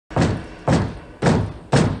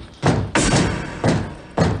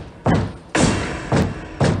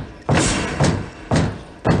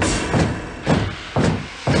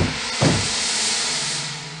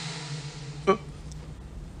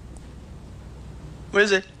Where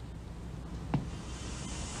is it?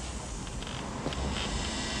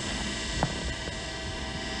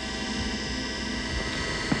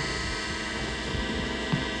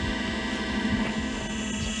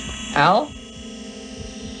 Al?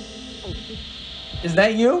 Is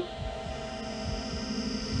that you?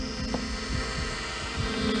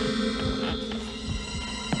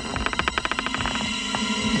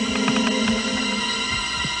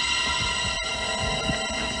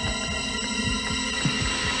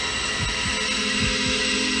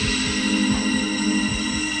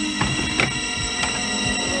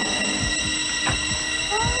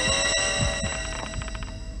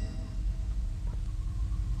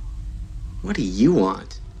 What do you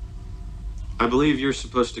want? I believe you're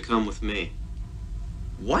supposed to come with me.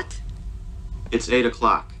 What? It's 8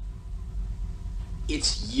 o'clock.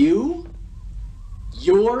 It's you?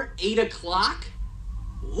 You're 8 o'clock?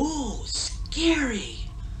 Whoa, scary.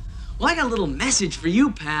 Well, I got a little message for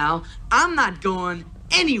you, pal. I'm not going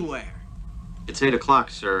anywhere. It's 8 o'clock,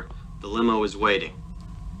 sir. The limo is waiting.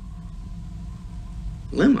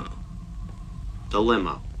 Limo? The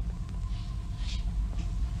limo.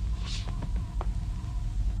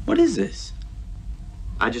 What is this?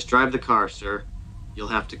 I just drive the car, sir. You'll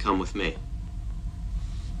have to come with me.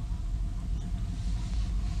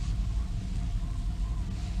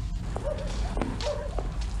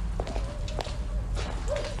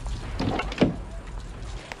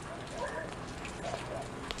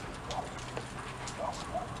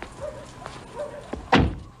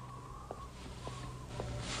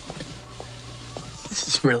 This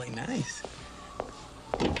is really nice.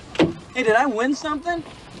 Hey, did I win something?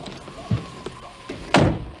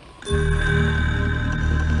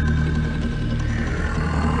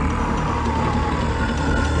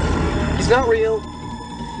 He's not real.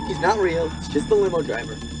 He's not real. It's just the limo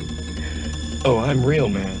driver. Oh, I'm real,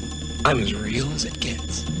 man. I'm as real as it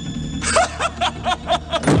gets.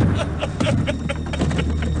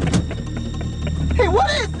 Hey, what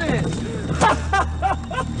is this?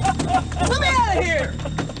 Let me out of here!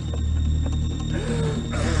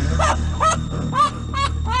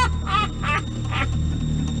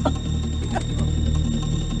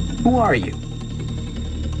 Who are you?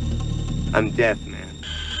 I'm death, man.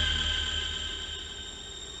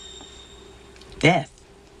 Death?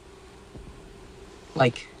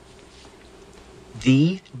 Like,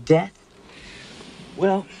 the death?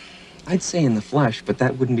 Well, I'd say in the flesh, but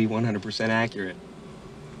that wouldn't be 100% accurate.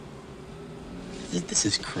 This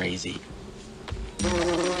is crazy.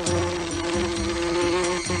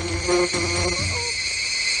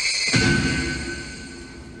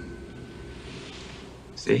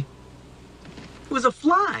 See? It was a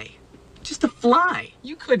fly. Just a fly.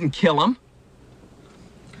 You couldn't kill him.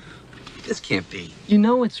 This can't be. You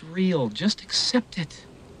know it's real. Just accept it.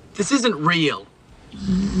 This isn't real.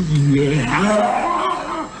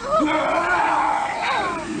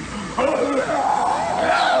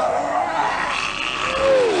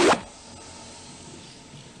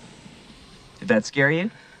 Did that scare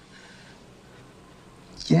you?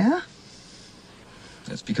 Yeah?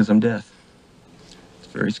 That's because I'm death.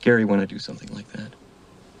 It's very scary when I do something like that.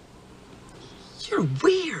 You're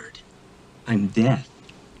weird. I'm death.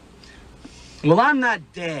 Well, I'm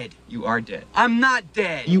not dead. You are dead. I'm not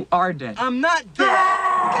dead. You are dead. I'm not dead.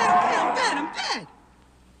 Okay, I'm dead. I'm dead.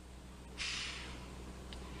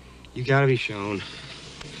 You gotta be shown.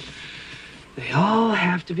 They all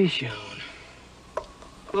have to be shown.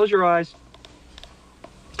 Close your eyes.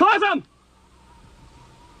 Close them!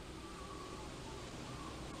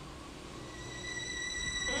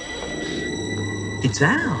 It's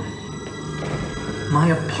Al. My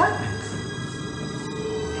apartment.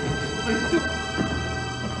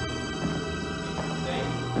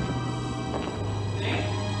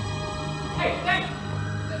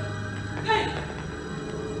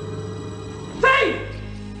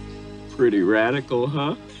 Pretty radical,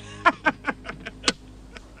 huh?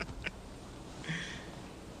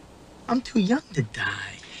 I'm too young to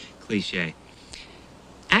die. Cliche.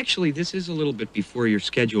 Actually, this is a little bit before your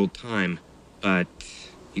scheduled time, but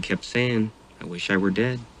you kept saying, I wish I were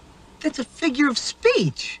dead. That's a figure of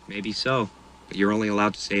speech. Maybe so, but you're only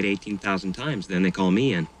allowed to say it 18,000 times, then they call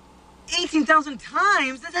me in. 18,000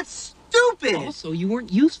 times? That's stupid. Also, you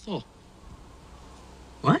weren't useful.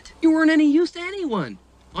 What? You weren't any use to anyone.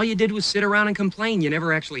 All you did was sit around and complain. You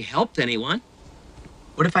never actually helped anyone.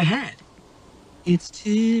 What if I had? It's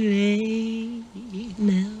too late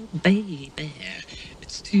now, baby.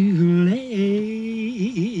 It's too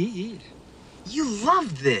late. You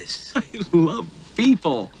love this. I love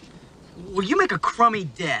people. Well, you make a crummy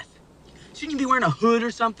death. Shouldn't you be wearing a hood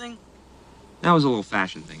or something? That was a little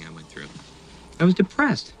fashion thing I went through. I was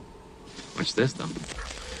depressed. Watch this, though.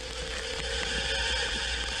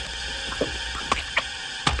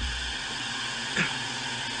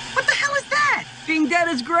 What the hell is that? Being dead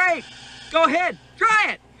is great. Go ahead,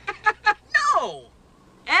 try it. No!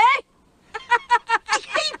 Eh? I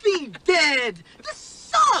hate being dead! This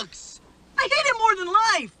sucks! I hate it more than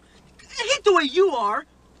life! I hate the way you are!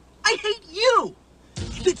 I hate you!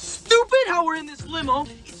 It's stupid how we're in this limo.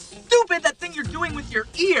 It's stupid that thing you're doing with your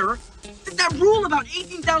ear. That rule about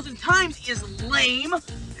 18,000 times is lame.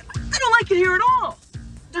 I don't like it here at all.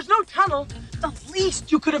 There's no tunnel. The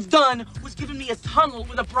least you could have done was given me a tunnel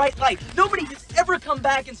with a bright light. Nobody has ever come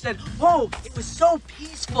back and said, oh, it was so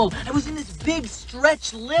peaceful. I was in this big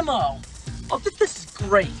stretch limo. Oh, this is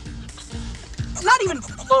great. I'm not even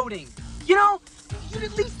floating. You know, you'd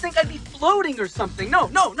at least think I'd be floating or something. No.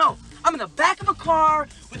 I'm in the back of a car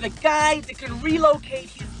with a guy that can relocate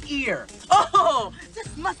his ear. Oh,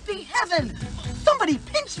 this must be heaven. Somebody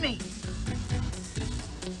pinch me.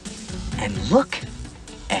 And look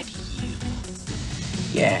at you.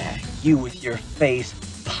 Yeah, you with your face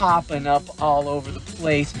popping up all over the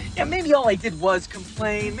place. Yeah, maybe all I did was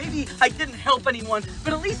complain. Maybe I didn't help anyone,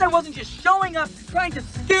 but at least I wasn't just showing up trying to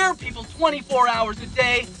scare people 24 hours a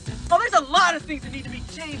day. Well, there's a lot of things that need to be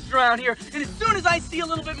changed around here, and as soon as I see a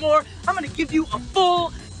little bit more, I'm gonna give you a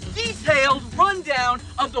full, detailed rundown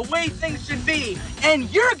of the way things should be. And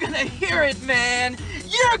you're gonna hear it, man.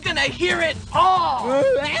 You're gonna hear it all.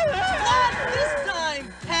 Not this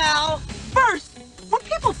time, pal. First, when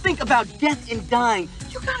people think about death and dying,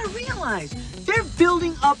 you gotta realize they're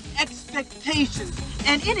building up expectations,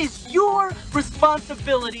 and it is your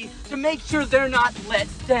responsibility to make sure they're not let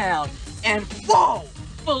down. And whoa,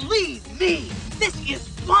 believe me, this is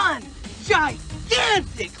one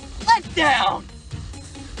gigantic letdown.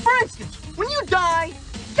 For instance, when you die,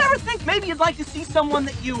 you ever think maybe you'd like to see someone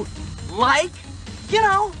that you like? You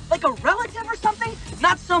know, like a relative or something?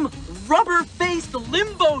 Not some rubber-faced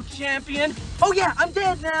limbo champion. Oh yeah, I'm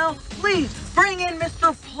dead now. Please, bring in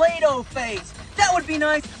Mr. Play-Doh Face. That would be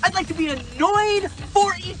nice. I'd like to be annoyed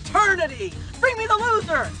for eternity. Bring me the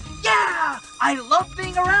loser. Yeah, I love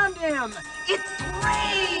being around him. It's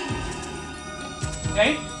great.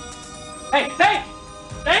 Dave? Hey, Dave!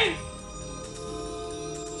 Dave!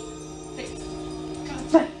 Dave!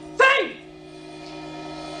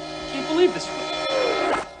 I can't believe this. I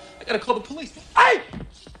gotta call the police. Hey!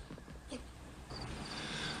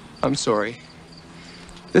 I'm sorry.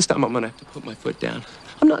 This time I'm gonna have to put my foot down.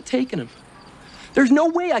 I'm not taking him. There's no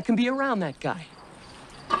way I can be around that guy.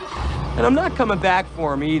 And I'm not coming back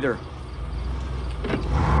for him either.